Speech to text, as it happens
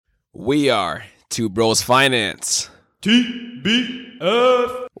We are Two Bros Finance,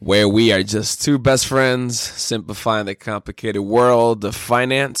 TBF. where we are just two best friends simplifying the complicated world of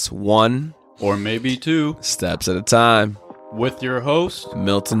finance one Or maybe two. steps at a time. With your host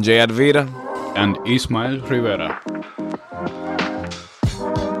Milton J. Advita. and Ismael Rivera.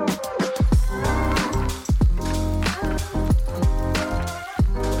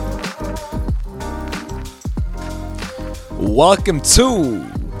 Welcome to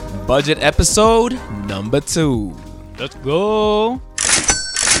budget episode number 2. Let's go.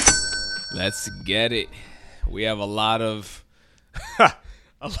 Let's get it. We have a lot of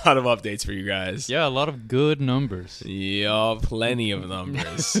updates for you guys. Yeah, a lot of good numbers. Yo, plenty of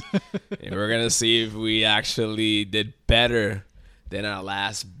numbers. And we're going to see if we actually did better than our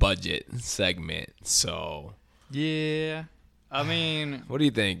last budget segment. So, Yeah. I mean, what do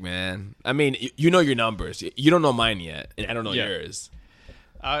you think, man? I mean, you know your numbers. You don't know mine yet, and I don't know Yeah. yours.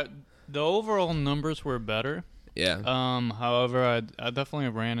 the overall numbers were better. Yeah. However, I definitely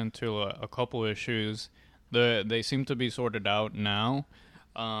ran into a couple issues. They seem to be sorted out now.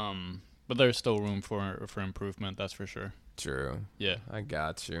 But there's still room for improvement, that's for sure. True. Yeah. I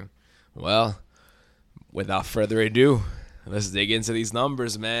got you. Well, without further ado, let's dig into these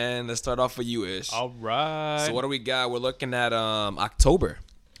numbers, man. Let's start off with you, Ish. All right. So what do we got? We're looking at October.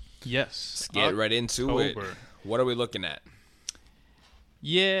 Yes. Let's get right into it. October. What are we looking at?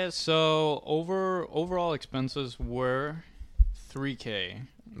 Yeah, so overall expenses were $3K.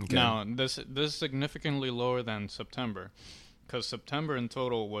 Okay. Now, this is significantly lower than September, because September in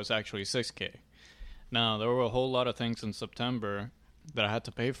total was actually $6K. Now, there were a whole lot of things in September that I had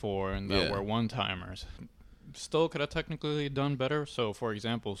to pay for and that Yeah. were one-timers. Still could have technically done better. So, for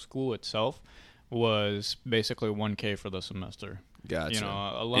example, school itself was basically $1K for the semester. Gotcha. You know,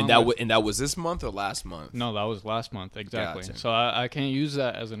 along and with- that was this month or last month? No, that was last month, exactly. Gotcha. So I can't use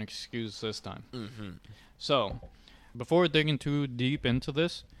that as an excuse this time. Mm-hmm. So, before digging too deep into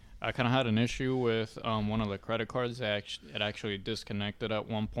this, I kind of had an issue with one of the credit cards. It actually disconnected at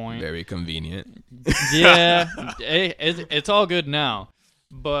one point. Very convenient. Yeah, it's all good now.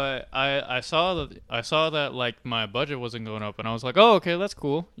 But I saw that like my budget wasn't going up, and I was like, oh, okay, that's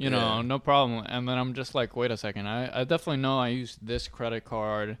cool, Yeah. no problem. And then I'm just like, wait a second, I definitely know I used this credit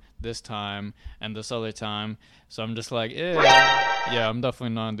card this time and this other time, so I'm just like, yeah, I'm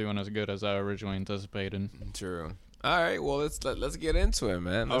definitely not doing as good as I originally anticipated. True. All right. Well, let's get into it,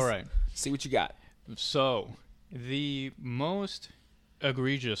 man. Let's All right, see what you got. so the most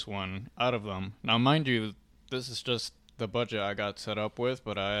egregious one out of them. Now, mind you, this is just the budget I got set up with,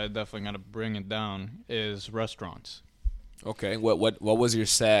 but I definitely got to bring it down, is restaurants. Okay. What was your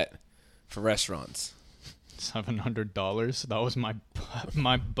set for restaurants? $700. That was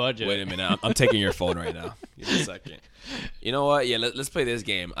my budget. Wait a minute. I'm taking your phone right now. Give me a second. You know what? Yeah, let's play this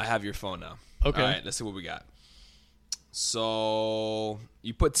game. I have your phone now. Okay. All right. Let's see what we got. So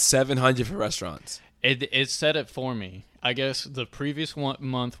you put 700 for restaurants. It said it for me. I guess the previous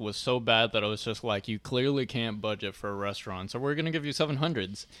month was so bad that I was just like, you clearly can't budget for a restaurant, so we're going to give you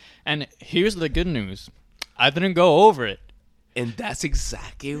 700s. And here's the good news. I didn't go over it. And that's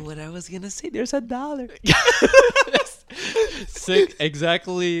exactly what I was gonna say. There's $1.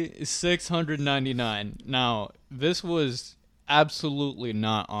 Exactly $699. Now, this was absolutely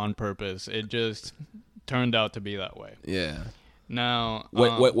not on purpose. It just turned out to be that way. Yeah. Now,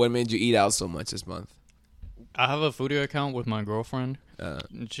 What made you eat out so much this month? I have a foodie account with my girlfriend. Uh,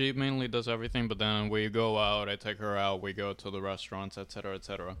 She mainly does everything, but then we go out, I take her out, we go to the restaurants, etc.,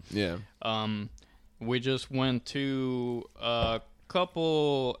 etc. yeah. We just went to a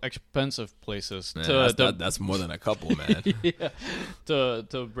couple expensive places Man, that's more than a couple, man. yeah,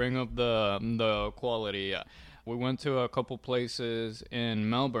 to bring up the quality. We went to a couple places in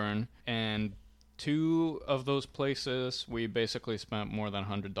Melbourne, and 2 of those places we basically spent more than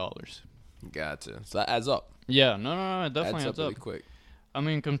 $100. Gotcha. So that adds up. Yeah, no, it definitely adds really up. quick. I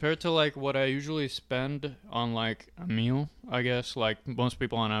mean, compared to like what I usually spend on like a meal, I guess like most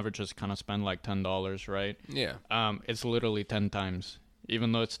people on average just kind of spend like $10, right? Yeah. It's literally 10 times.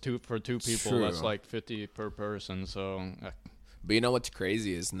 Even though it's for two people, True. that's like 50 per person. So But you know what's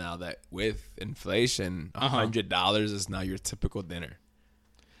crazy is now that with inflation, $100 is now your typical dinner,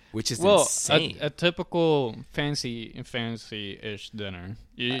 which is insane. a typical fancy-ish dinner.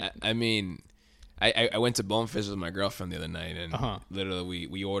 I mean, I went to Bonefish with my girlfriend the other night, and literally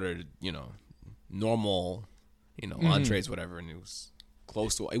we ordered, normal, entrees, whatever, and it was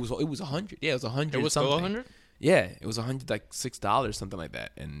close to it was 100. Yeah, it was 100. It was still 100? Yeah, it was $6, something like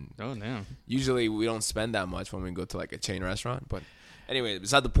that. And Oh, damn. usually we don't spend that much when we go to like a chain restaurant. But anyway,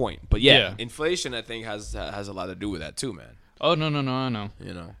 beside the point. But yeah, Yeah. inflation I think has a lot to do with that too, man. Oh no, I know.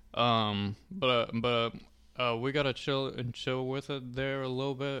 You know. But we gotta chill with it there a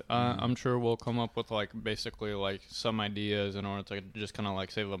little bit. I'm sure we'll come up with like basically like some ideas in order to just kind of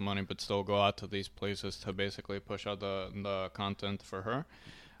like save up money, but still go out to these places to basically push out the content for her.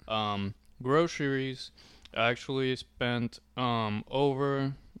 Groceries, I actually spent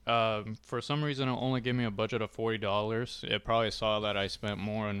over. For some reason, it only gave me a budget of $40. It probably saw that I spent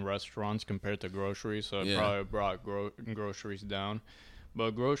more in restaurants compared to groceries, so it probably brought groceries down.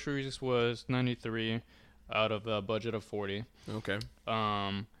 But groceries was $93 out of a budget of $40. Okay.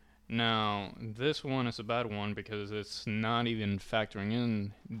 Now this one is a bad one because it's not even factoring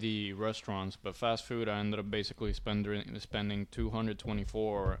in the restaurants, but fast food I ended up basically spending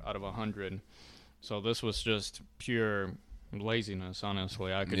 $224 out of $100. So this was just pure laziness,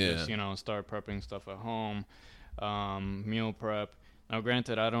 honestly. I could just, start prepping stuff at home, meal prep. Now,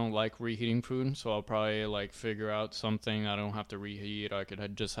 granted, I don't like reheating food, so I'll probably, like, figure out something I don't have to reheat. I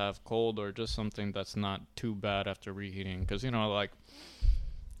could just have cold or just something that's not too bad after reheating. Because, like,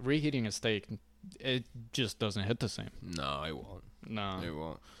 reheating a steak, it just doesn't hit the same. No, it won't. No. It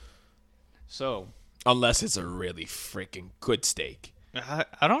won't. So. Unless it's a really freaking good steak.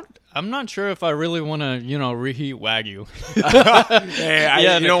 I'm not sure if I really want to, reheat Wagyu.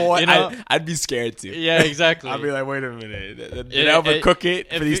 You know what? I'd be scared too. Yeah, exactly. I'd be like, wait a minute. Did I overcook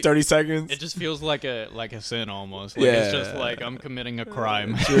it for these 30 seconds? It just feels like a sin almost. Like, it's just like I'm committing a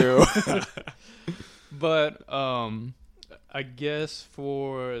crime. True. But I guess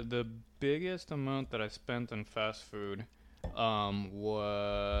for the biggest amount that I spent on fast food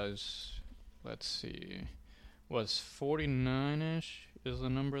was, let's see, was 49-ish is the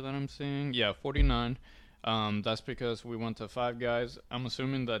number that I'm seeing. Yeah, 49. That's because we went to Five Guys. I'm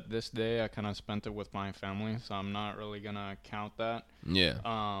assuming that this day I kind of spent it with my family, so I'm not really going to count that. Yeah.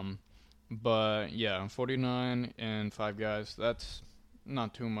 But yeah, 49 and Five Guys, that's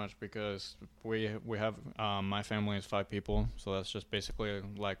not too much because we have, my family is 5 people, so that's just basically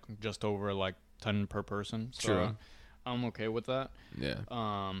like just over like 10 per person. So True. I'm okay with that. Yeah.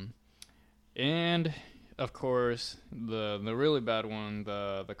 And of course, the really bad one,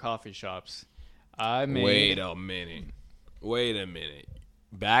 the coffee shops. Wait a minute.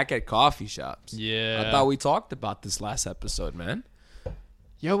 Back at coffee shops. Yeah. I thought we talked about this last episode, man.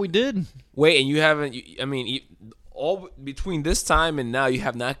 Yeah, we did. Wait, and you haven't... all between this time and now, you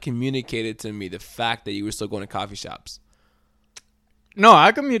have not communicated to me the fact that you were still going to coffee shops. No,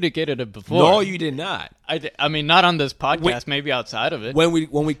 I communicated it before. No, you did not. I mean, not on this podcast. Maybe outside of it. When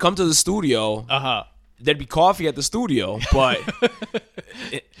we come to the studio... There'd be coffee at the studio, but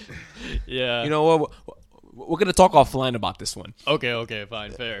yeah, you know what? We're gonna talk offline about this one. Okay,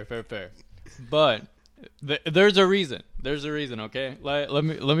 fine, fair. But there's a reason. Okay, let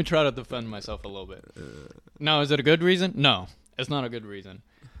me try to defend myself a little bit. Now, is it a good reason? No, it's not a good reason.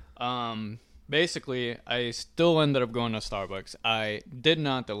 Basically, I still ended up going to Starbucks. I did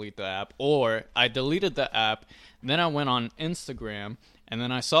not delete the app, or I deleted the app. Then I went on Instagram. And then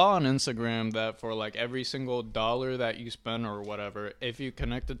I saw on Instagram that for like every single dollar that you spend or whatever, if you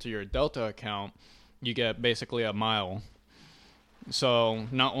connect it to your Delta account, you get basically a mile. So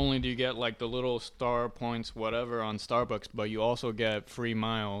not only do you get like the little star points, whatever, on Starbucks, but you also get free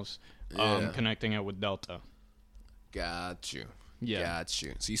miles connecting it with Delta. Got you. Yeah. Got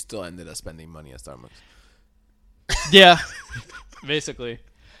you. So you still ended up spending money at Starbucks. Yeah, basically.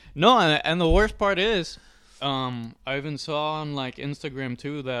 No, and the worst part is... I even saw on like Instagram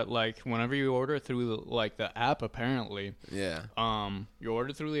too that like whenever you order through the app, apparently, you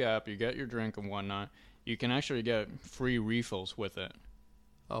order through the app, you get your drink and whatnot, you can actually get free refills with it.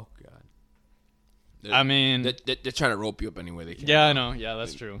 Oh God! I mean, they're trying to rope you up any way they can. Yeah, I know. Yeah,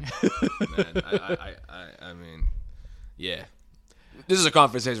 that's true. Man, I mean, yeah, this is a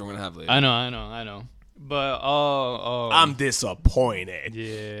conversation we're gonna have later. I know. But I'm disappointed.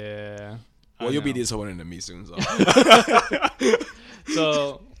 Yeah. Well, you'll be disappointed in me soon, so.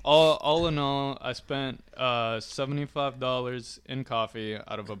 So, all in all, I spent $75 in coffee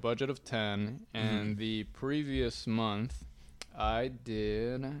out of a budget of 10, and the previous month, I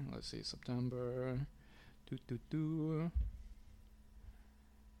did, let's see, September, did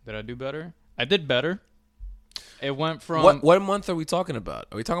I do better? I did better. It went from... What month are we talking about?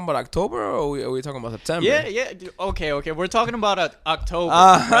 Are we talking about October or are we talking about September? Yeah. Okay. We're talking about October.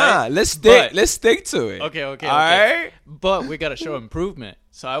 Right? Let's stick to it. Okay. All right. But we got to show improvement.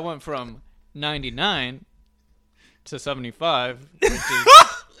 So I went from 99 to 75, which is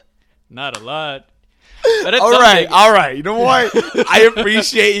not a lot. But it's all something. right. You know what? I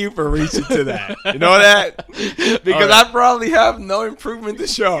appreciate you for reaching to that. You know that? Because right. I probably have no improvement to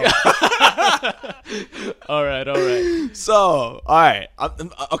show. All right. So, all right.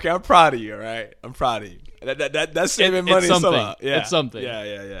 I'm proud of you, all right? I'm proud of you. That's saving money. It's something. Somehow. Yeah. It's something.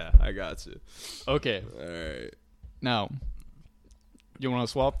 Yeah. I got you. Okay. All right. Now, you want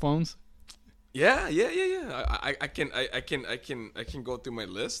to swap phones? Yeah. I can go through my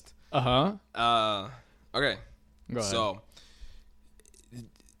list. Okay. Go ahead. So,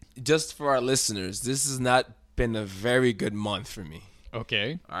 just for our listeners, this has not been a very good month for me.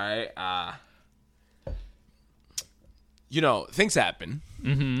 Okay. All right. Things happen.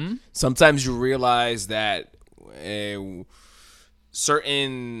 Mm-hmm. Sometimes you realize that you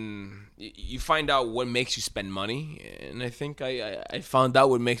find out what makes you spend money, and I think I found out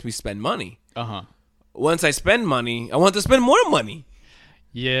what makes me spend money. Once I spend money, I want to spend more money.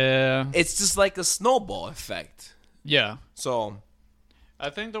 Yeah. It's just like a snowball effect. Yeah. So, I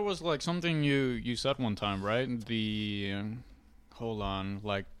think there was like something you said one time, right? Hold on,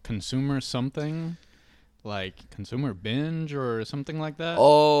 like consumer something, like consumer binge or something like that.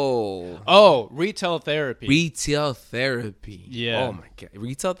 Oh, retail therapy. Retail therapy. Yeah. Oh my god,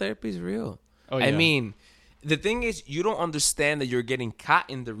 retail therapy is real. Oh, yeah. I mean, the thing is, you don't understand that you're getting caught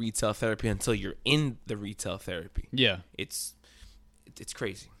in the retail therapy until you're in the retail therapy. Yeah. It's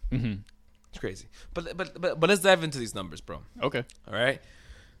crazy. Mm-hmm. It's crazy. But let's dive into these numbers, bro. Okay. All right.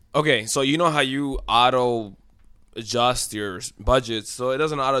 Okay, so you know how you auto adjust your budget, so it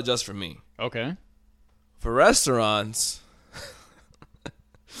doesn't auto adjust for me. Okay. For restaurants,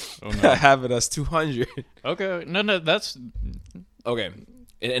 Oh, no. I have it as 200. Okay. No, that's Okay,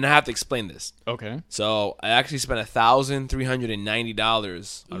 and I have to explain this. okay. So I actually spent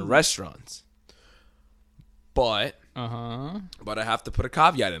 $1,390 on restaurants, but I have to put a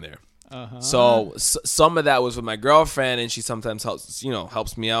caveat in there. So some of that was with my girlfriend, and she sometimes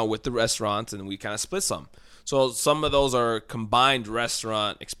helps me out with the restaurants, and we kind of split some. So some of those are combined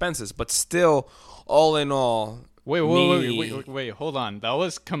restaurant expenses, but still, all in all, Wait, hold on. That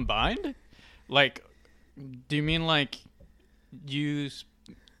was combined? Like, do you mean like you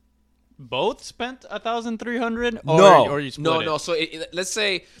both spent 1,300, or you split it? No. So let's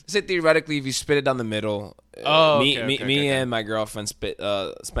say theoretically, if you split it down the middle, me and my girlfriend spent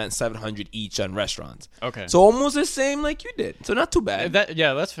 $700 each on restaurants. Okay. So almost the same like you did. So not too bad.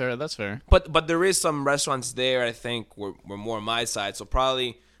 That's fair. That's fair. But there is some restaurants there I think were more on my side. So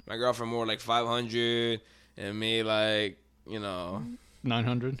probably my girlfriend more like 500 and me like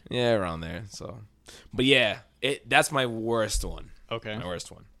 900. Yeah, around there. So, but yeah, that's my worst one. Okay. My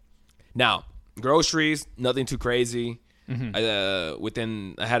worst one. Now, groceries, nothing too crazy. Mm-hmm.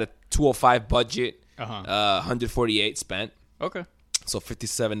 I had a 205 budget. 148 spent. Okay. So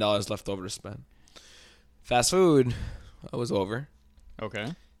 $57 left over to spend. Fast food, I was over. Okay.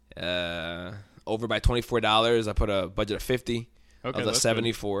 Over by $24. I put a budget of $50. Okay, I was at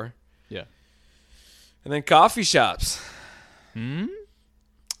 $74. Good. Yeah. And then coffee shops. $8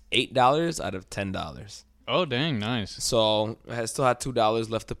 out of $10. Oh, dang, nice. So I still had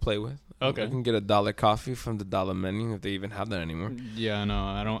 $2 left to play with. Okay. I can get a $1 coffee from the $1 menu if they even have that anymore. Yeah, no,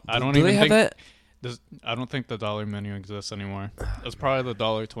 I don't Do even they have think that? I don't think the dollar menu exists anymore. It's probably the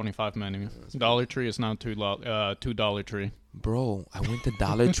 $1.25 menu. Dollar Tree is now $2 Tree. Bro, I went to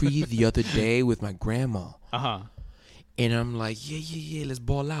Dollar Tree the other day with my grandma. And I'm like, yeah, let's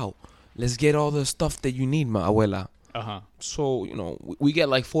ball out. Let's get all the stuff that you need, my abuela. So, we get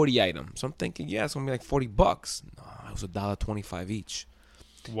like 40 items. So I'm thinking, yeah, it's going to be like $40. No, it was $1.25 each.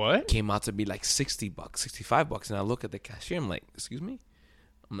 What? Came out to be like $60, $65. And I look at the cashier, I'm like, excuse me?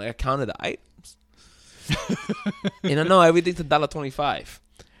 I'm like, I counted the items. And I know everything's $1.25.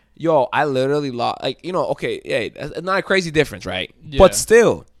 Yo, I literally lost, okay, yeah, it's not a crazy difference, right? Yeah. But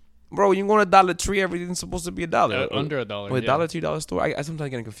still, bro, you go to Dollar Tree, everything's supposed to be $1. Under $1. Wait, $1, $2 store? I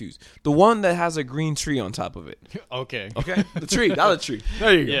sometimes get confused. The one that has a green tree on top of it. Okay. The tree, Dollar Tree.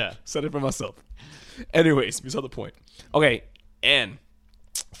 There you go. Yeah. Said it for myself. Anyways, beside the point. Okay, and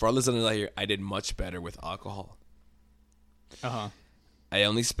for our listeners out here, I did much better with alcohol. I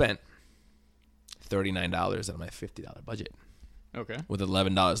only spent $39 out of my $50 budget. Okay. With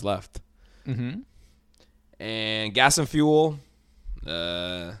 $11 left. Mm-hmm. And gas and fuel,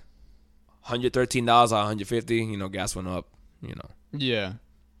 $113 out of $150. Gas went up. Yeah.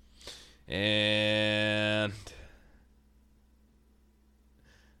 And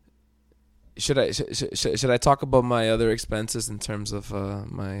should I talk about my other expenses in terms of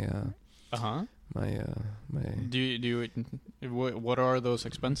my what are those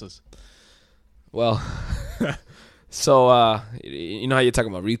expenses? Well, So, you know how you're talking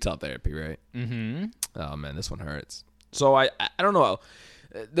about retail therapy, right? Mm-hmm. Oh, man, this one hurts. So, I don't know.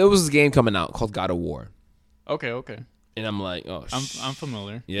 There was this game coming out called God of War. Okay. And I'm like, oh, I'm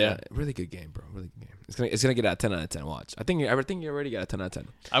familiar. Yeah, really good game, bro. Really good game. It's gonna get a 10 out of 10. Watch. I think you already got a 10 out of 10.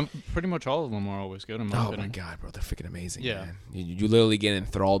 I'm pretty much all of them are always good in my opinion. My god, bro, they're freaking amazing. Yeah. Man. You literally get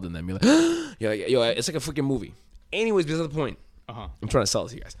enthralled in them. You're like, yo, it's like a freaking movie. Anyways, because of the point. I'm trying to sell it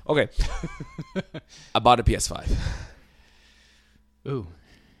to you guys. Okay. I bought a PS5. Ooh.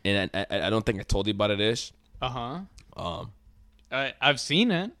 And I don't think I told you about it, Ish. I've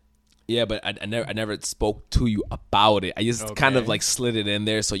seen it. Yeah, but I never spoke to you about it. I just kind of like slid it in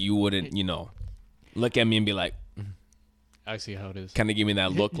there so you wouldn't, look at me and be like, I see how it is. Kind of give me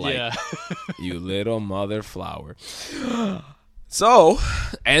that look like, you little mother flower. So,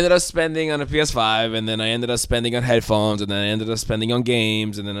 I ended up spending on a PS5, and then I ended up spending on headphones, and then I ended up spending on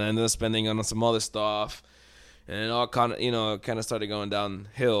games, and then I ended up spending on some other stuff, and it all kind of started going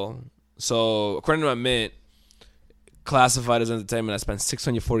downhill. So, according to my Mint, classified as entertainment, I spent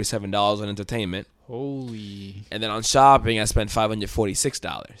 $647 on entertainment. Holy! And then on shopping, I spent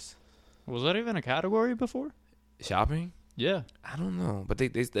 $546. Was that even a category before? Shopping? Yeah. I don't know, but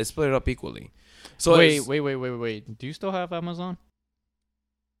they split it up equally. So wait. Do you still have Amazon?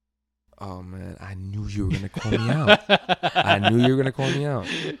 Oh, man. I knew you were going to call me out.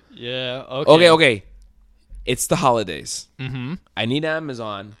 Yeah. Okay. It's the holidays. Mm-hmm. I need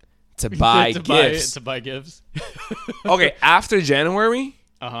Amazon to buy gifts. To buy gifts. Okay. After January.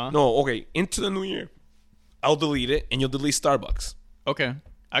 No. Okay. Into the new year. I'll delete it, and you'll delete Starbucks. Okay.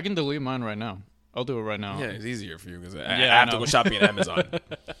 I can delete mine right now. I'll do it right now. Yeah, it's easier for you because I have to go shopping at Amazon.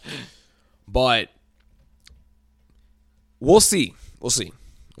 But we'll see. We'll see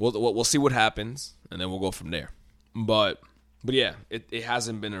what happens, and then we'll go from there. But yeah, it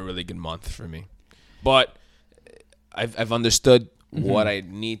hasn't been a really good month for me. But I've understood what I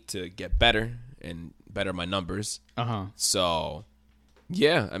need to get better and better my numbers. So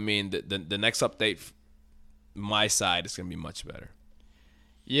yeah, I mean the next update, my side is gonna be much better.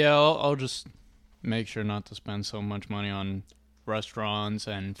 Yeah, I'll just make sure not to spend so much money on restaurants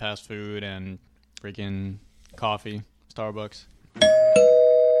and fast food and freaking coffee, Starbucks.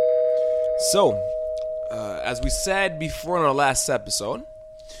 So, as we said before in our last episode,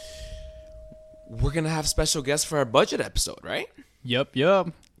 we're going to have special guests for our budget episode, right? Yep.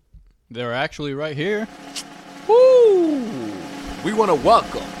 They're actually right here. Woo! We want to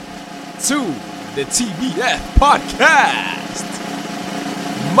welcome to the TBF podcast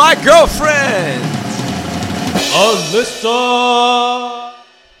my girlfriend, Alyssa.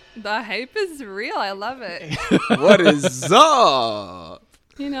 The hype is real. I love it. What is up?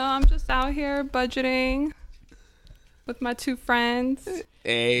 I'm just out here budgeting with my two friends.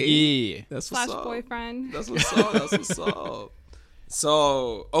 Hey, that's slash boyfriend. That's what's up.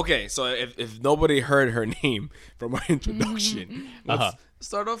 So, okay. So if nobody heard her name from our introduction, let's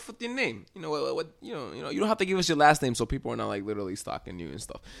start off with your name. You don't have to give us your last name so people are not like literally stalking you and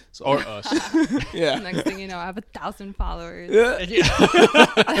stuff. So, or us. Yeah. Next thing you know, I have 1,000 followers. Yeah.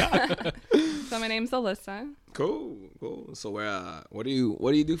 So my name's Alyssa. Cool. So what do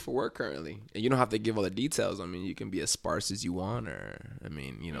you do for work currently? And you don't have to give all the details. I mean, you can be as sparse as you want, or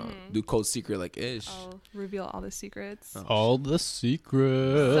do code secret like Ish. I'll reveal all the secrets. All the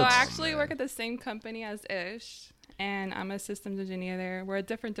secrets. So I actually work at the same company as Ish, and I'm a systems engineer there. We're at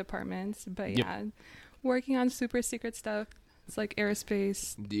different departments, but working on super secret stuff. It's like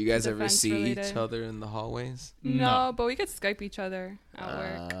aerospace. Do you guys ever see related. each other in the hallways? No, but we could Skype each other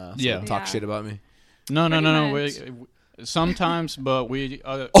at work. Talk shit about me. No. Sometimes, but we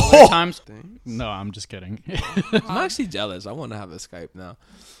other times. No, I'm just kidding. I'm actually jealous. I want to have a Skype now.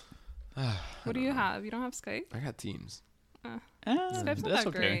 What do you have? You don't have Skype? I got Teams. Skype's not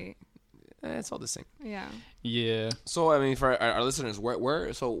that great. It's all the same. Yeah. Yeah. So I mean, for our listeners, where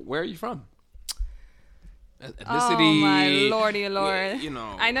are you from? Ethnicity. Oh my lordy lord!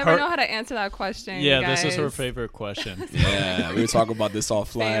 I never know how to answer that question. Yeah, guys. this is her favorite question. Yeah, we were talking about this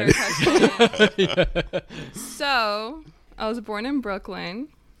offline. So I was born in Brooklyn.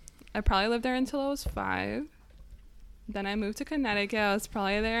 I probably lived there until I was 5. Then I moved to Connecticut. I was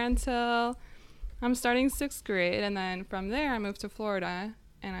probably there until I'm starting 6th grade, and then from there I moved to Florida,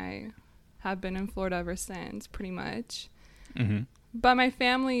 and I have been in Florida ever since, pretty much. Mm-hmm. But my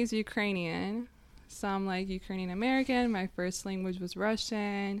family is Ukrainian. So I'm like Ukrainian American. My first language was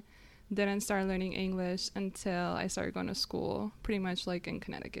Russian. Didn't start learning English until I started going to school, pretty much like in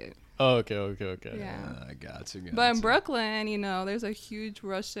Connecticut. Oh, okay. Yeah. I got you. But in Brooklyn, there's a huge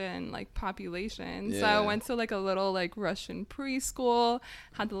Russian population. Yeah. So I went to a little Russian preschool,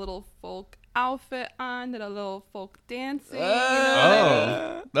 had the little folk outfit on, did a little folk dancing.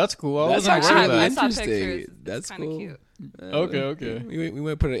 Oh, that's cool. That's I wasn't actually aware I of that. saw interesting. pictures. That's kind of cool. cute. Okay. We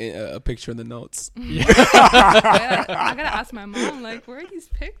might put a picture in the notes. I gotta ask my mom, like, where are these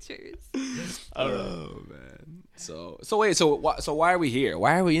pictures? Oh man. So wait. So why are we here?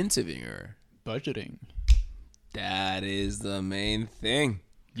 Why are we interviewing her? Budgeting. That is the main thing.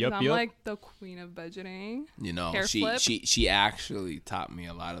 'Cause I'm like the queen of budgeting. You know, Hair flip. she actually taught me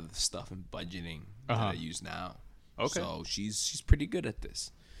a lot of the stuff in budgeting that I use now. Okay. So she's pretty good at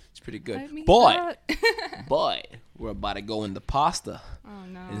this. She's pretty good. Let me But up. we're about to go into pasta Oh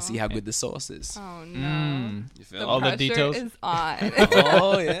no. and see how good the sauce is. Oh no. You The feel All me? the pressure details? is on.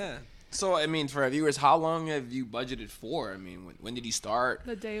 Oh yeah. So I mean, for our viewers, how long have you budgeted for? I mean, when did you start?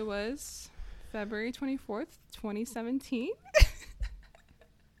 The day was February 24th, 2017.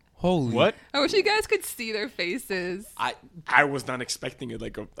 Holy What? I wish you guys could see their faces. I was not expecting it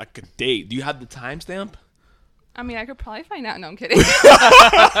like a date. Do you have the timestamp? I mean, I could probably find out. No, I'm kidding.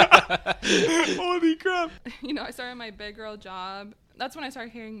 Holy crap! You know, I started my big girl job. That's when I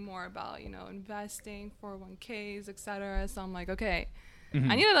started hearing more about, you know, investing, 401ks, etc. So I'm like, okay,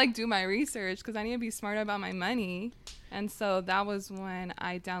 I need to like do my research because I need to be smart about my money. And so that was when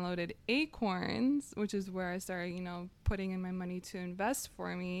I downloaded Acorns, which is where I started, you know, putting in my money to invest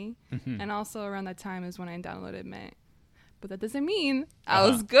for me. And also around that time is when I downloaded Mint. But that doesn't mean I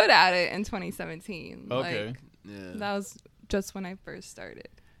was good at it in 2017. Okay. Like, Yeah. that was just when I first started.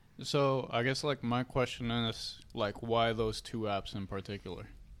 So I guess like my question is like why those two apps in particular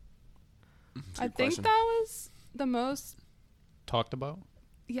I think that was the most, talked about?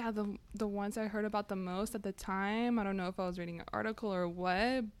 yeah, the ones I heard about the most at the time. I don't know if I was reading an article or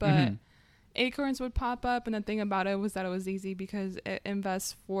what, but Acorns would pop up, and the thing about it was that it was easy because it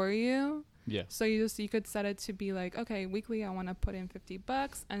invests for you. Yeah. So you could set it to be like, okay, weekly I want to put in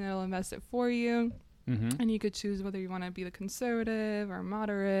 $50 and it'll invest it for you. And you could choose whether you want to be the conservative or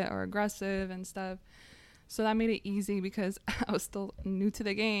moderate or aggressive and stuff. So that made it easy because I was still new to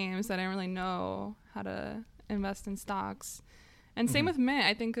the game, so I didn't really know how to invest in stocks. And same with Mint.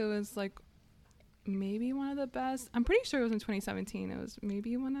 I think it was like maybe one of the best. I'm pretty sure it was in 2017. It was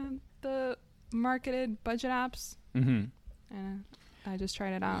maybe one of the marketed budget apps. And I just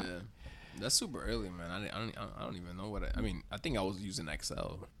tried it out. Yeah. That's super early, man. I don't even know what I mean. I think I was using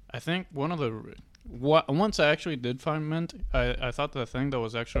Excel. I think one of the once I actually did find Mint, I thought the thing that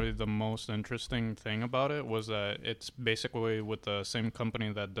was actually the most interesting thing about it was that it's basically with the same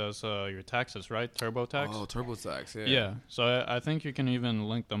company that does your taxes, right? TurboTax. Oh, TurboTax, yeah. Yeah. So I think you can even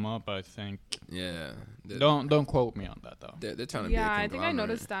link them up. I think. Yeah. Don't quote me on that though. They're trying to be a Yeah, I think I conglomerate.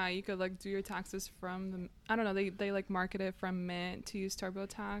 noticed that you could like do your taxes from the. I don't know. They like market it from Mint to use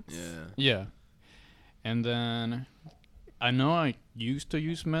TurboTax. Yeah. Yeah. And then I know I used to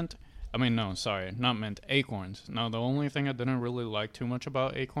use Mint. I mean, no, sorry, not Mint, Acorns. Now, the only thing I didn't really like too much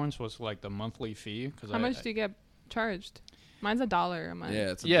about Acorns was like the monthly fee. How much do you get charged? Mine's $1 a month.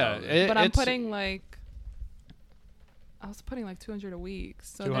 Yeah, it's But I'm putting like. I was putting like 200 a week,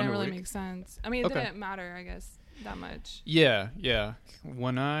 so it didn't really make sense. I mean, it didn't matter, I guess, that much. Yeah.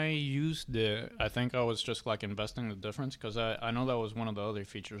 When I used it, I think I was just like investing the difference because I know that was one of the other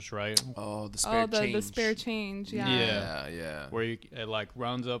features, right? Oh, the spare change. The spare change, yeah. Yeah. Where it like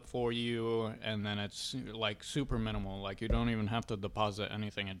rounds up for you, and then it's like super minimal. Like you don't even have to deposit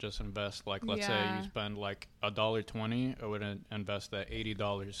anything; it just invests. Like let's say you spend like $1.20, it would invest that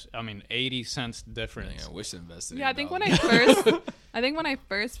 $80. I mean, 80 cents difference. I wish I invested. Yeah, I think when I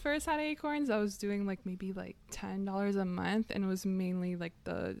first had Acorns, I was doing like maybe like $10 a month, and it was mainly like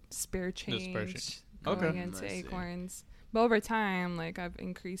the spare change going into Acorns. But over time, like I've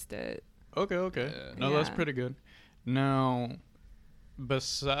increased it. Okay. Yeah. No, that's pretty good. Now,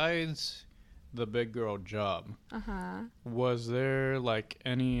 besides the big girl job, was there like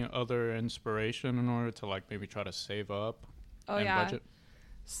any other inspiration in order to like maybe try to save up and budget?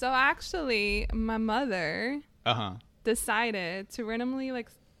 So actually, my mother decided to randomly like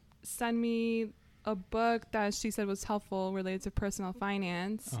send me a book that she said was helpful related to personal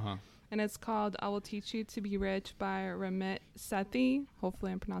finance. And it's called I Will Teach You to Be Rich by Ramit Sethi.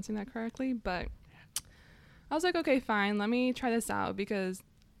 Hopefully I'm pronouncing that correctly. But I was like, okay, fine. Let me try this out because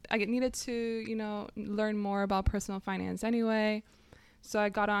I needed to, you know, learn more about personal finance anyway. So I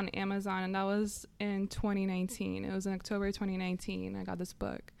got on Amazon, and that was in 2019. It was in October 2019. I got this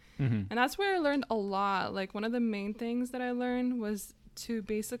book. And that's where I learned a lot. Like one of the main things that I learned was to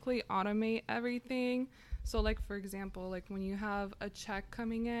basically automate everything. So like, for example, like when you have a check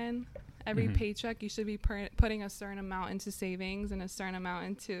coming in, every paycheck, you should be putting a certain amount into savings and a certain amount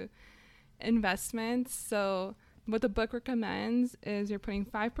into investments. So what the book recommends is you're putting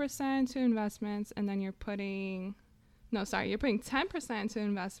 5% to investments, and then you're putting 10% into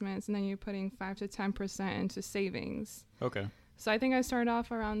investments, and then you're putting 5 to 10% into savings. Okay. So I think I started off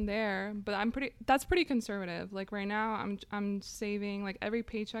around there, but that's pretty conservative. Like right now I'm saving, like every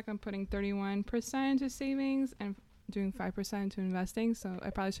paycheck I'm putting 31% into savings and doing 5% into investing. So I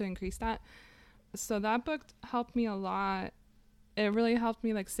probably should increase that. So that book helped me a lot. It really helped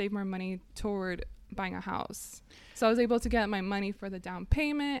me like save more money toward buying a house. So I was able to get my money for the down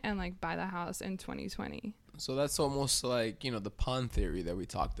payment and like buy the house in 2020. So that's almost like, you know, the pond theory that we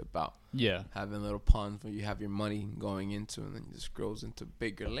talked about. Yeah. Having little ponds where you have your money going into, and then it just grows into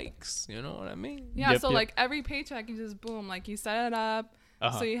bigger lakes. You know what I mean? Yeah. Yep, So yep. like every paycheck, you just boom, like you set it up.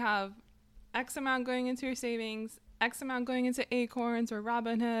 So you have X amount going into your savings, X amount going into Acorns or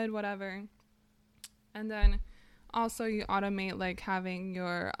Robinhood, whatever. And then also you automate like having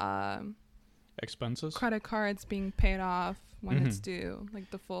your Expenses? credit cards being paid off when it's due,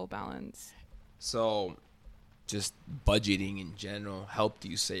 like the full balance. So just budgeting in general helped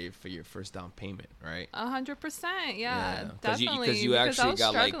you save for your first down payment, right? 100%. Yeah, Because definitely. you because I actually was got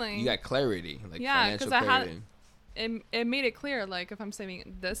struggling. like, you got clarity, like Yeah, financial 'cause I had- clarity. It made it clear, like, if I'm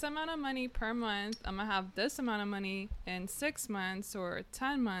saving this amount of money per month, I'm going to have this amount of money in 6 months or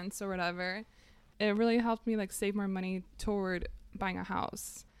 10 months or whatever. It really helped me, like, save more money toward buying a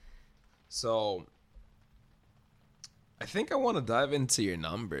house. So I think I want to dive into your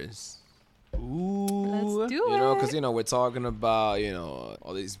numbers. Ooh. Let's do it. You know, because, you know, we're talking about, you know,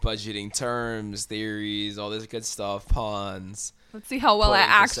 all these budgeting terms, theories, all this good stuff, ponds. Let's see how well I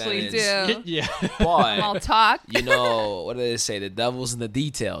Putting actually percentage. do. Yeah. I'll But, talk. you know, what do they say? The devil's in the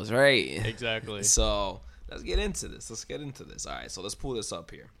details, right? Exactly. So let's get into this. All right, so let's pull this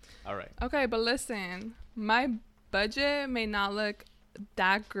up here. All right. Okay, but listen, my budget may not look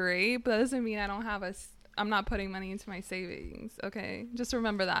that great, but that doesn't mean I don't have I'm not putting money into my savings. Okay, just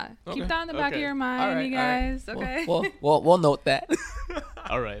remember that. Okay. Keep that in the back of Okay. your mind, All right, you all right. guys. Okay. We'll note that.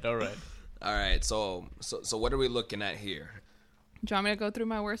 All right. All right. So what are we looking at here? Do you want me to go through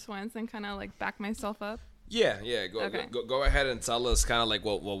my worst ones and kind of like back myself up? Yeah. Okay. Go ahead and tell us kind of like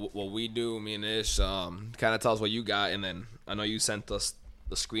what we do. Me and Ish, kind of tell us what you got, and then I know you sent us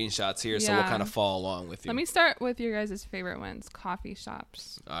the screenshots here, so we'll Yeah. kind of follow along with you. Let me start with your guys' favorite ones, coffee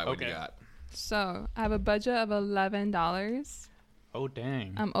shops. All right, what do you Okay. got? So I have a budget of $11. Oh,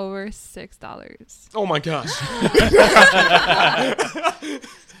 dang. I'm over $6. Oh my gosh.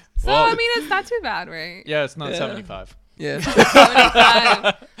 So Well- I mean, it's not too bad, right? Yeah, it's not Yeah. 75. Yeah.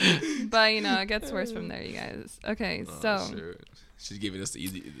 75. But you know, it gets worse from there, you guys. Okay, so Shoot. She's giving us the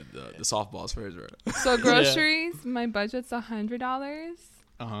softballs first, right? so groceries, my budget's $100,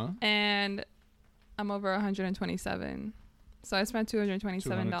 Uh-huh. and I'm over 127. So I spent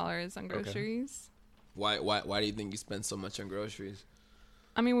 $227 on groceries. Why do you think you spend so much on groceries?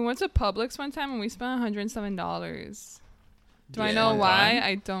 I mean, we went to Publix one time and we spent $107. Do I Yeah. know One why? time?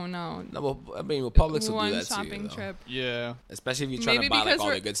 I don't know. No, but I mean, Publix will One do that to shopping you, though. trip. Yeah. Especially if you're trying Maybe to buy like because all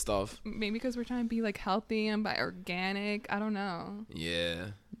we're- the good stuff. Maybe because we're trying to be like healthy and buy organic. I don't know.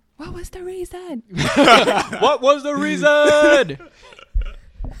 Yeah. What was the reason? What was the reason?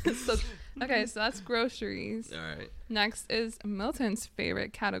 So, okay, so that's groceries. All right. Next is Milton's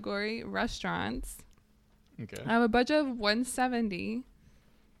favorite category, restaurants. Okay. I have a budget of $170.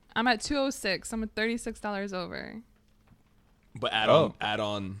 I'm at $206. I'm at $36 over. But add Oh.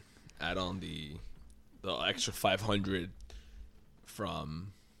 on the extra 500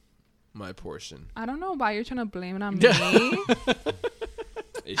 from my portion. I don't know why you're trying to blame it on me.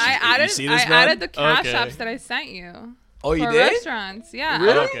 You I see this, man? added the cash Okay. apps that I sent you. Oh, you for did? restaurants. Yeah.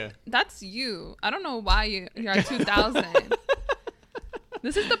 Really? Okay. That's you. I don't know why you're at 2,000.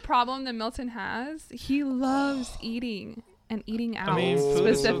 This is the problem that Milton has. He loves eating and eating out mean, food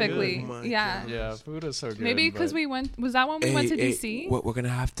is so specifically. good. Oh my Yeah. Yeah, food is so good. Maybe because but- we went. Was that when we went to DC? We're gonna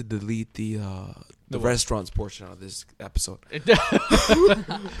have to delete the what? restaurants portion of this episode.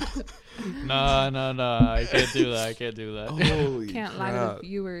 No. I can't do that. Holy Can't lie to the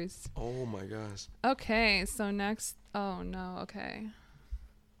viewers. Oh my gosh. Okay, so next. Oh no. Okay.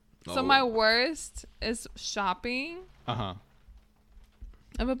 So Oh. my worst is shopping. Uh-huh.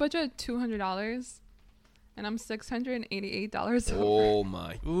 I have a budget of $200, and I'm $688 over. Oh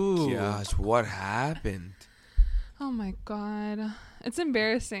my Ooh. gosh, what happened? Oh my god, it's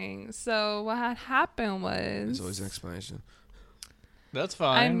embarrassing. So what had happened There's always was an explanation. That's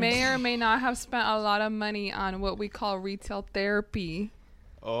fine. I may or may not have spent a lot of money on what we call retail therapy.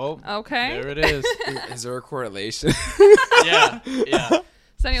 Oh. Okay. There it is. Is there a correlation? Yeah.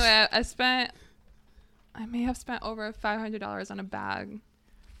 So anyway, I may have spent over $500 on a bag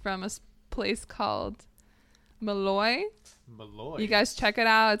from a place called Malloy. Malloy. You guys check it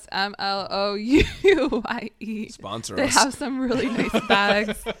out. It's MLOUYE. Sponsor They us. have some really nice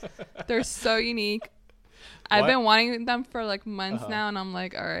bags. They're so unique. I've been wanting them for like months now, and I'm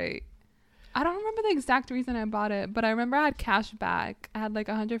like, all right. I don't remember the exact reason I bought it, but I remember I had cash back. I had like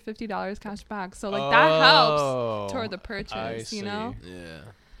 $150 cash back. So like that helps toward the purchase, you know? Yeah.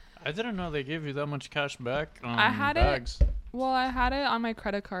 I didn't know they gave you that much cash back on I had bags. Well, I had it on my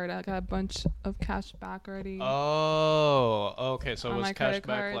credit card. I got a bunch of cash back already. Oh, okay. So On it was my cash credit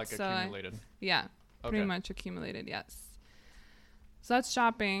back card, like so accumulated. Yeah, pretty Okay. much accumulated, yes. So that's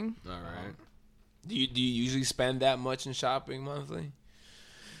shopping. All right. Do you usually spend that much in shopping monthly?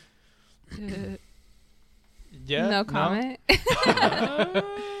 Yeah. No comment.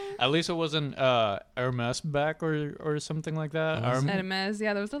 At least it wasn't Hermes back or something like that. Hermes,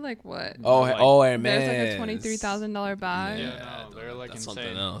 yeah, those are like what? Hermes. There's like a $23,000 bag. Yeah, no, they're like that's insane.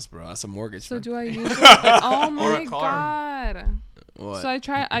 something else, bro. That's a mortgage. So bro. do I usually? Oh my a car. god! What? So I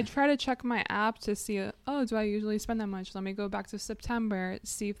try to check my app to see. Do I usually spend that much? Let me go back to September,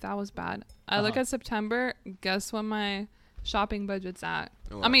 see if that was bad. I look at September. Guess what my shopping budget's at?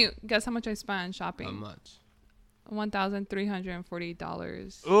 What? I mean, guess how much I spent on shopping? How much?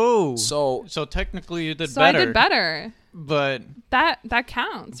 $1,340. Ooh. So technically you did So better. I did better. But That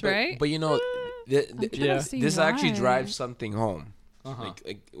counts, right? But you know, trying to see this actually why. drives something home. Uh-huh.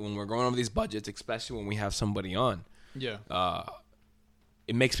 Like when we're going over these budgets, especially when we have somebody on, yeah.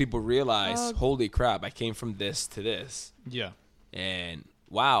 it makes people realize, Oh. holy crap, I came from this to this, Yeah. and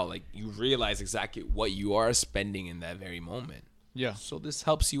wow, like you realize exactly what you are spending in that very moment. Yeah. So this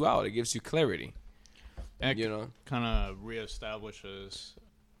helps you out. It gives you clarity. It You know, kind of reestablishes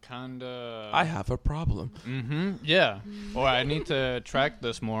I have a problem. Mm-hmm. Yeah. Or I need to track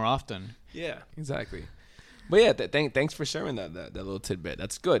this more often. Yeah, exactly. But yeah, thanks for sharing that little tidbit.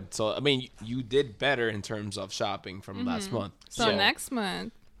 That's good. So I mean, you did better in terms of shopping from last month. So next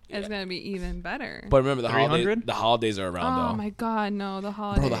month is gonna be even better. But remember, the 300? holidays are around Oh though. my god, no, the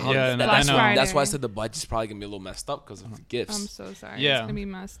holidays. Bro, the holidays. Yeah, no, Black I know. Friday. That's why I said the budget's probably gonna be a little messed up because of the gifts. I'm so sorry. Yeah. It's gonna be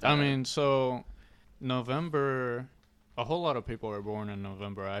messed up. I mean, so November, a whole lot of people are born in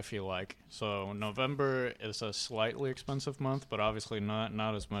November, I feel like. So November is a slightly expensive month, but obviously not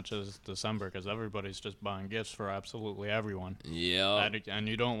as much as December because everybody's just buying gifts for absolutely everyone. Yeah. And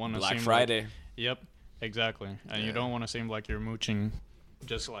you don't want to Black seem Friday. Like, yep, exactly. And you Yeah. don't want to seem like you're mooching,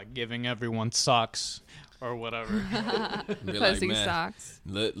 just like giving everyone socks or whatever. Be like, fuzzy man, socks.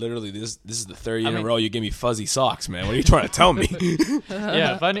 literally, this is the third year in mean- a row you give me fuzzy socks, man. What are you trying to tell me?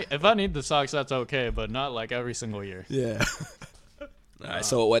 Yeah, if I need the socks, that's okay, but not like every single year. Yeah. All right.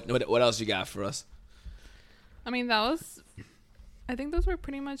 So what else you got for us? I mean, I think those were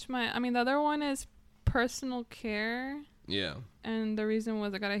pretty much the other one is personal care. Yeah. And the reason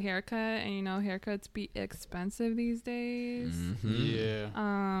was I got a haircut, and haircuts be expensive these days. Mm-hmm.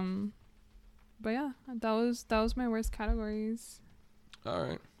 Yeah. But yeah, that was my worst categories. All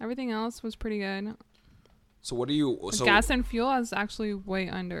right. Everything else was pretty good. So what do you? So Gas and fuel is actually way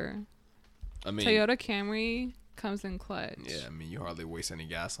under. I mean, Toyota Camry comes in clutch. yeah. I mean, you hardly waste any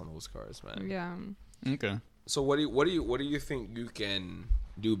gas on those cars, man. Yeah. Okay. So what do you think you can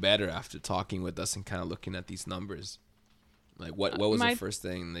do better after talking with us and kind of looking at these numbers? Like what was the first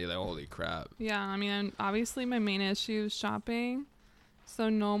thing they're like, holy crap? Yeah, I mean, obviously my main issue is shopping. So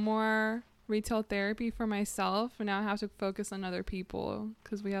no more retail therapy for myself, and now I have to focus on other people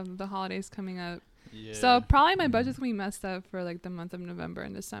because we have the holidays coming up. Yeah. So probably my budget's gonna be messed up for like the month of November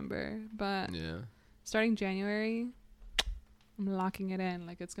and December, but Yeah. starting January, I'm locking it in.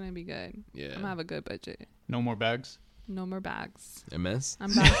 Like it's gonna be good. Yeah. I'm gonna have a good budget. No more bags. No more bags. MS.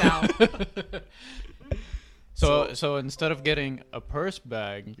 I'm back out. So instead of getting a purse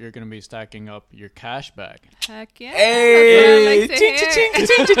bag, you're gonna be stacking up your cash bag. Heck yeah. Hey, That's what I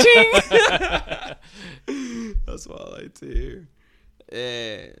like to hear. That's what I like to hear.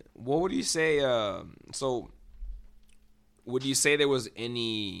 What would you say? So, would you say there was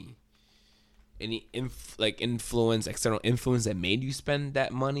any influence, external influence that made you spend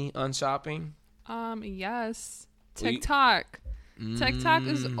that money on shopping? Yes. Well, TikTok. TikTok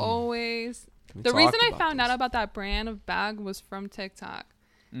is always the reason I found out about that brand of bag was from TikTok.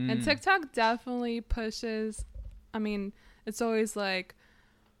 And TikTok definitely pushes, I mean, it's always like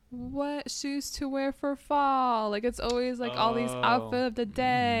what shoes to wear for fall. Like it's always like all these outfit of the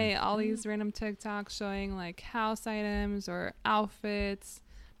day, all these random TikToks showing like house items or outfits.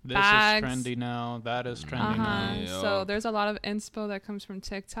 This bags. is trendy now. That is trendy now. Yeah. So there's a lot of inspo that comes from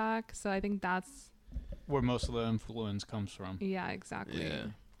TikTok. So I think that's Where most of the influence comes from. yeah, exactly. Yeah.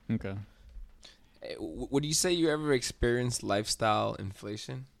 Okay. Would you say you ever experienced lifestyle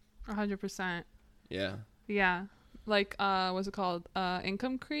inflation? 100%. Yeah. Yeah. Like, what's it called?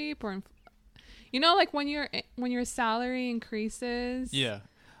 Income creep like when your salary increases. Yeah.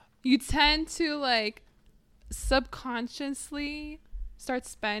 You tend to like subconsciously start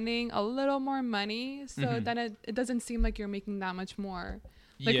spending a little more money, so then it doesn't seem like you're making that much more.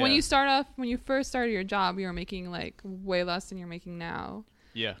 Like when you first started your job, you were making like way less than you're making now.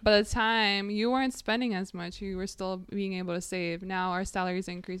 Yeah. By the time you weren't spending as much, you were still being able to save. Now our salary's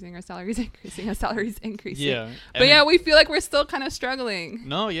increasing, our salary's increasing. Yeah. But yeah, we feel like we're still kind of struggling.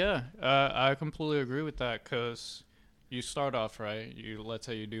 No, yeah. I completely agree with that, because you start off, right? Let's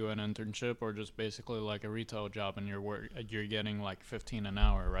say you do an internship or just basically like a retail job, and you're getting like 15 an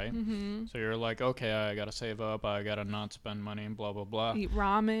hour, right? Mm-hmm. So you're like, okay, I gotta save up, I gotta not spend money, and blah blah blah. Eat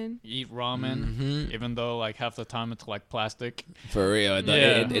ramen, even though like half the time it's like plastic. For real,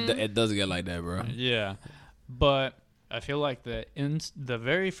 it does get like that, bro. Yeah, but I feel like the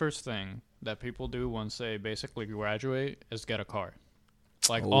very first thing that people do once they basically graduate is get a car.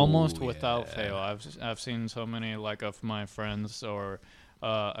 Like almost without fail. I've seen so many like of my friends or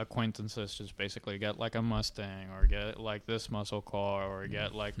acquaintances just basically get like a Mustang or get like this muscle car or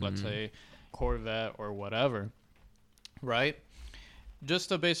get like let's say Corvette or whatever, right? Just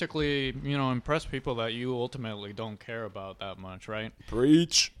to basically impress people that you ultimately don't care about that much, right?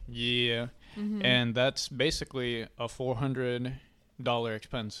 Preach. Yeah, and that's basically a $400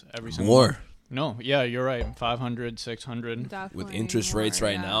 expense every single More. month. No, yeah, you're right. 500, 600. Definitely With interest more, rates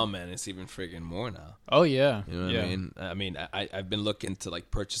right now, man, it's even freaking more now. Oh yeah, You know what I mean? I mean, I've been looking to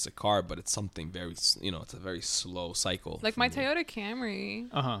like purchase a car, but it's something very, it's a very slow cycle. Like my Toyota Camry.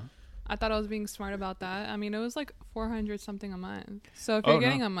 Uh-huh. I thought I was being smart about that. I mean, it was like 400 something a month. So if you're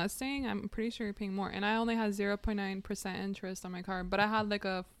getting a Mustang, I'm pretty sure you're paying more. And I only had 0.9% interest on my car, but I had like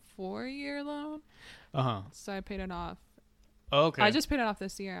a 4-year loan. Uh-huh. So I paid it off. Okay. I just paid it off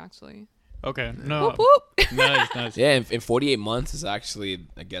this year, actually. Okay. No. Whoop, whoop. Nice. Yeah, in 48 months is actually,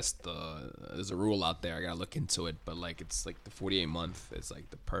 I guess there's a rule out there. I gotta look into it, but like it's like the 48 month is like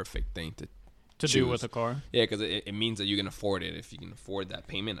the perfect thing to do with a car. Yeah, because it means that you can afford it. If you can afford that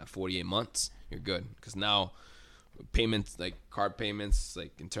payment at 48 months, you're good. Because now payments, like card payments,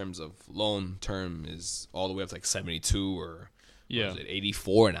 like in terms of loan term, is all the way up to like 72 or is it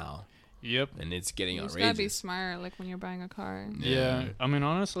 84 now. Yep. And it's getting outrageous. You gotta be smart, like when you're buying a car. Yeah. I mean,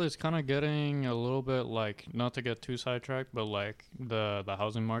 honestly, it's kind of getting a little bit like, not to get too sidetracked, but like the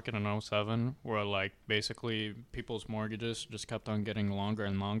housing market in 2007, where like basically people's mortgages just kept on getting longer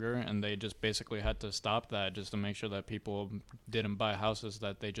and longer, and they just basically had to stop that just to make sure that people didn't buy houses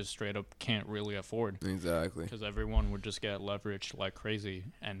that they just straight up can't really afford. Exactly. Because everyone would just get leveraged like crazy.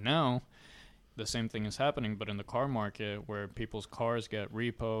 And now the same thing is happening, but in the car market where people's cars get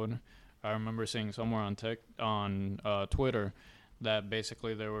repoed. I remember seeing somewhere on Twitter that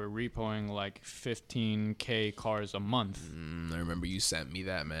basically they were repoing like 15K cars a month. I remember you sent me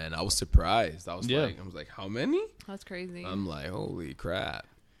that, man. I was surprised. I was like, how many? That's crazy. I'm like, holy crap.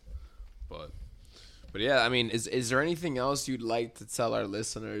 But yeah, I mean, is there anything else you'd like to tell our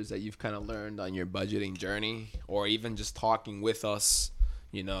listeners that you've kind of learned on your budgeting journey, or even just talking with us,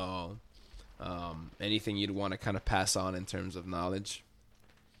 anything you'd want to kind of pass on in terms of knowledge?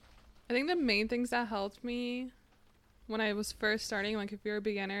 I think the main things that helped me when I was first starting, like if you're a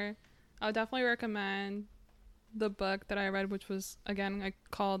beginner, I would definitely recommend the book that I read, which was, again,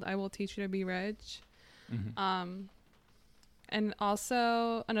 called I Will Teach You to Be Rich. Mm-hmm. And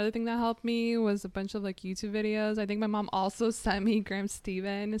also another thing that helped me was a bunch of like YouTube videos. I think my mom also sent me Graham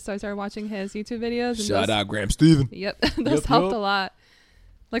Stephan, so I started watching his YouTube videos. And Shout out Graham Stephan. Yep, those helped a lot.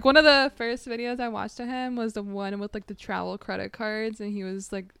 Like one of the first videos I watched of him was the one with like the travel credit cards, and he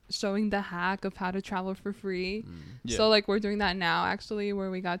was like showing the hack of how to travel for free. Yeah. So like we're doing that now actually, where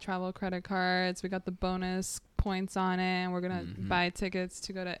we got travel credit cards, we got the bonus points on it, and we're gonna buy tickets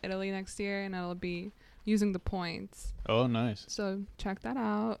to go to Italy next year, and it'll be using the points. Oh, nice. So check that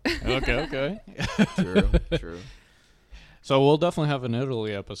out. Okay. True. So we'll definitely have an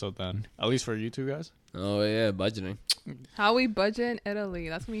Italy episode then, at least for you two guys. Oh yeah, budgeting. How we budget in Italy?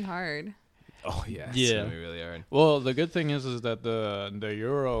 That's gonna be hard. Oh yeah, it's gonna be really hard. Well, the good thing is that the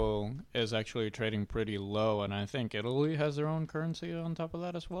euro is actually trading pretty low, and I think Italy has their own currency on top of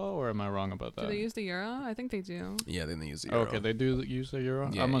that as well. Or am I wrong about that? Do they use the euro? I think they do. Yeah, then they use the euro. Okay, they do use the euro.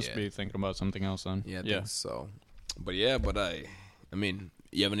 Yeah, I must be thinking about something else then. Yeah, I think so. But I mean,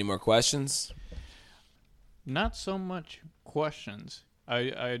 you have any more questions? Not so much questions.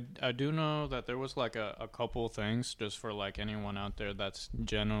 I do know that there was like a couple things just for like anyone out there that's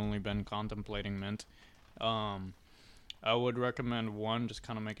genuinely been contemplating Mint. I would recommend one, just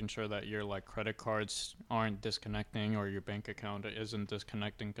kind of making sure that your like credit cards aren't disconnecting or your bank account isn't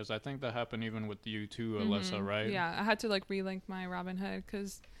disconnecting, because I think that happened even with you too, Alyssa, right? Yeah, I had to like relink my Robinhood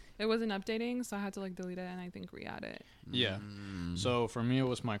because it wasn't updating, so I had to like delete it and I think re-add it. Yeah. So for me, it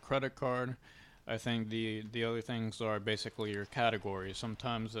was my credit card. I think the other things are basically your categories.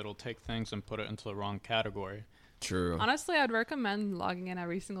 Sometimes it'll take things and put it into the wrong category. True. Honestly, I'd recommend logging in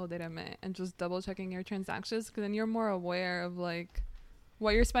every single day to Mint and just double checking your transactions, because then you're more aware of like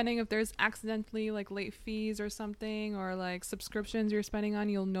what you're spending. If there's accidentally like late fees or something, or like subscriptions you're spending on,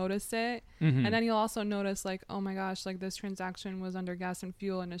 you'll notice it. And then you'll also notice like, oh my gosh, like this transaction was under gas and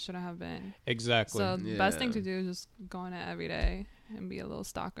fuel and it shouldn't have been. Exactly. So the best thing to do is just go on it every day and be a little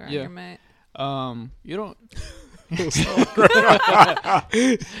stalker on your Mint. You don't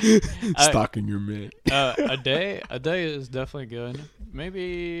Stalking your Mint. a day is definitely good.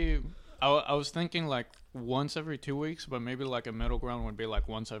 Maybe I was thinking like once every 2 weeks, but maybe like a middle ground would be like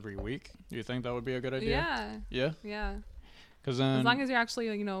once every week. Do you think that would be a good idea? Yeah. Because then, as long as you're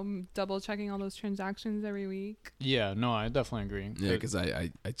actually double checking all those transactions every week. Yeah, no, I definitely agree. Yeah, because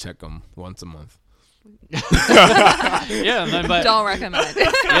I check them once a month. Yeah, and then don't recommend.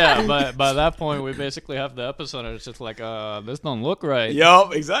 Yeah, but by that point we basically have the episode and it's just like this don't look right.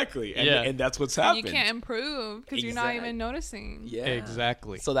 Yup, exactly. And, yeah, and that's what's happened. You can't improve because you're not even noticing. Yeah,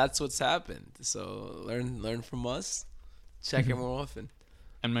 exactly. So that's what's happened. So learn from us. Check it more often,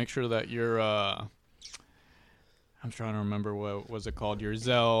 and make sure that you're I'm trying to remember what was it called, your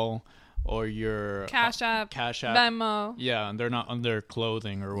Zelle or your Cash App, Venmo. Yeah, and they're not under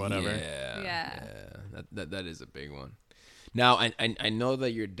clothing or whatever. Yeah. That is a big one. Now, I know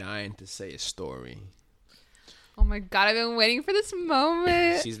that you're dying to say a story. Oh my God, I've been waiting for this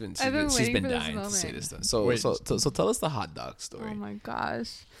moment. She's been dying to say this stuff. So tell us the hot dog story. Oh my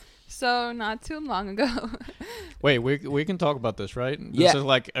gosh. So not too long ago. Wait, we can talk about this, right? Yeah. This is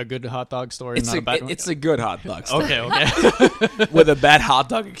like a good hot dog story, It's not a bad one? It's a good hot dog story. Okay. With a bad hot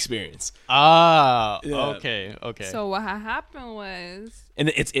dog experience. Yeah. Okay. So what happened was... And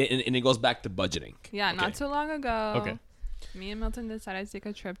it goes back to budgeting. Yeah, not too long ago. Okay. Me and Milton decided to take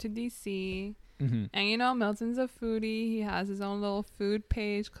a trip to DC. Mm-hmm. And Milton's a foodie. He has his own little food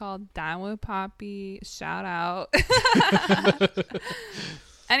page called Down with Poppy. Shout out.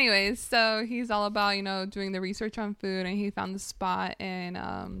 Anyways, so he's all about, doing the research on food, and he found the spot in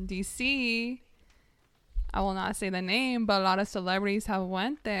DC. I will not say the name, but a lot of celebrities have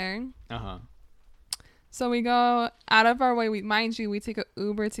went there. Uh-huh. So we go out of our way. We take an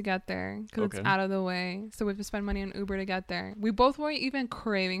Uber to get there because Okay. it's out of the way. So we have to spend money on Uber to get there. We both weren't even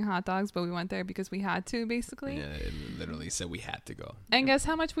craving hot dogs, but we went there because we had to, basically. Yeah, it literally said we had to go. And guess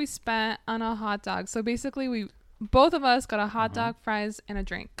how much we spent on a hot dog? So basically, both of us got a hot dog, fries, and a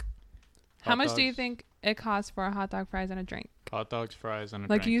drink. How much do you think it costs for a hot dog, fries, and a drink? Hot dogs, fries, and a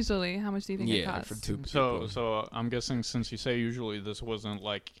like drink. usually, how much do you think it costs? For two people. So I'm guessing since you say usually, this wasn't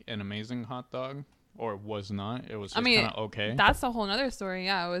like an amazing hot dog, or it was not. It was just kind of okay. That's a whole nother story.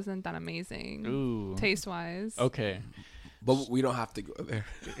 Yeah, it wasn't that amazing. Ooh. Taste-wise. Okay. But we don't have to go there.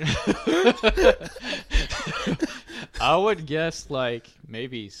 I would guess like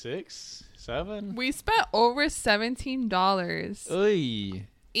maybe 6, 7. We spent over $17 Oy.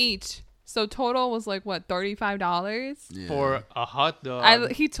 each. So total was like what, $35 for a hot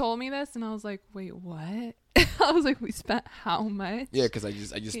dog. He told me this, and I was like, "Wait, what?" I was like, "We spent how much?" Yeah, because I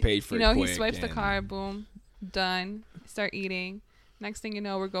just paid for it. He swipes the card, boom, done. Start eating. Next thing you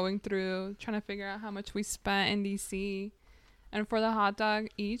know, we're going through trying to figure out how much we spent in DC, and for the hot dog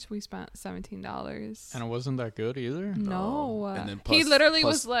each, we spent $17. And it wasn't that good either. No, And then he literally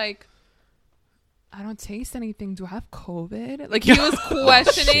was like, I don't taste anything. Do I have COVID? Like, he was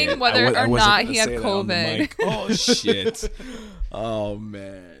questioning whether or not he had COVID. Oh, shit. Oh,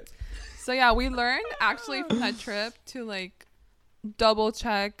 man. So, yeah, we learned actually from that trip to, like, double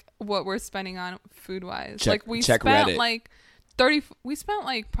check what we're spending on food-wise. We spent, Reddit. like, we spent,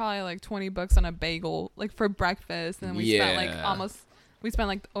 like, probably, like, $20 on a bagel, like, for breakfast. And then we spent,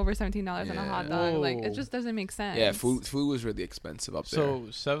 like, over $17 on a hot dog. Whoa. Like, it just doesn't make sense. Yeah, food was really expensive up there. So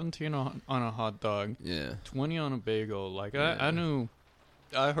 17 on a hot dog. Yeah. 20 on a bagel. Like,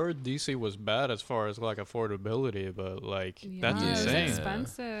 I heard DC was bad as far as, like, affordability, but, like, that's insane. It's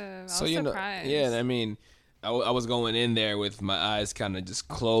expensive. I was surprised. Yeah, I mean, I was going in there with my eyes kind of just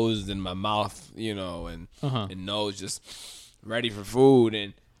closed and my mouth, and nose just ready for food,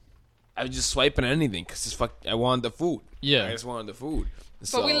 and I was just swiping anything because I wanted the food. Yeah. I just wanted the food.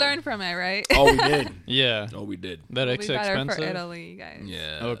 But we learned from it, right? Oh, we did. Yeah. Oh, we did. That We'll it's be better expensive. for Italy, guys.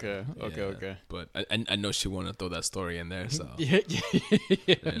 Yeah. Okay. But I know she wanted to throw that story in there, so. Yeah.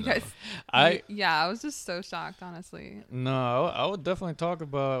 You guys, I was just so shocked, honestly. No, I would definitely talk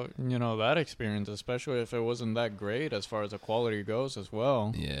about, that experience, especially if it wasn't that great as far as the quality goes as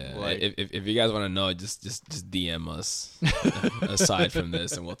well. Yeah. Like, if you guys want to know, just DM us aside from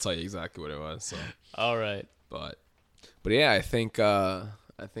this, and we'll tell you exactly what it was. So. All right. But yeah, I think we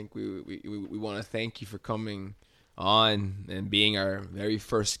want to thank you for coming on and being our very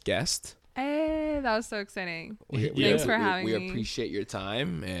first guest. Hey, that was so exciting. We Thanks for having me. me. We appreciate your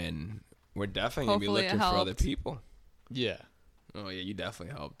time, and we're definitely going to be Hopefully looking for other people. Yeah. Oh, yeah, you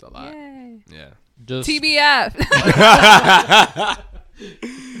definitely helped a lot. Yay. Yeah. Just TBF.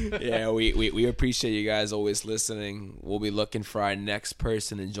 Yeah, we appreciate you guys always listening. We'll be looking for our next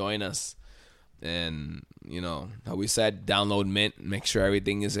person to join us. And, how we said, download Mint, make sure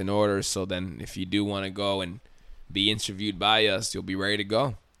everything is in order. So then if you do want to go and be interviewed by us, you'll be ready to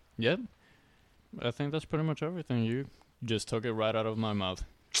go. Yep. I think that's pretty much everything. You just took it right out of my mouth.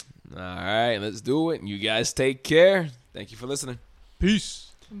 All right, let's do it. You guys take care. Thank you for listening.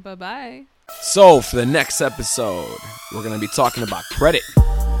 Peace. Bye-bye. So for the next episode, we're going to be talking about credit.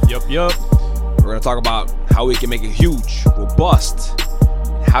 Yup. We're going to talk about how we can make it huge, robust,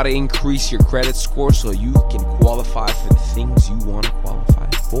 how to increase your credit score so you can qualify for the things you want to qualify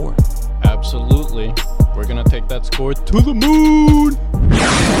for. Absolutely. We're going to take that score to the moon.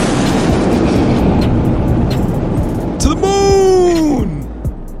 To the moon!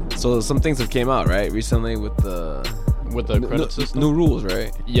 So some things have came out, right, recently with the credit system? New rules,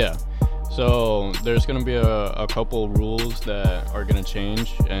 right? Yeah. So there's going to be a couple rules that are going to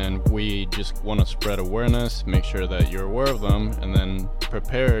change, and we just want to spread awareness, make sure that you're aware of them, and then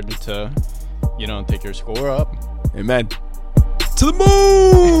prepared to, take your score up. Amen. To the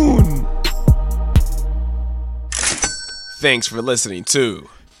moon! Thanks for listening to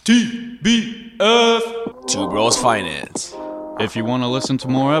TBF Two Bros Finance. If you want to listen to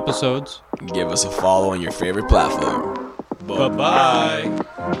more episodes, Give us a follow on your favorite platform.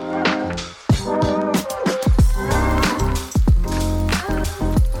 bye-bye.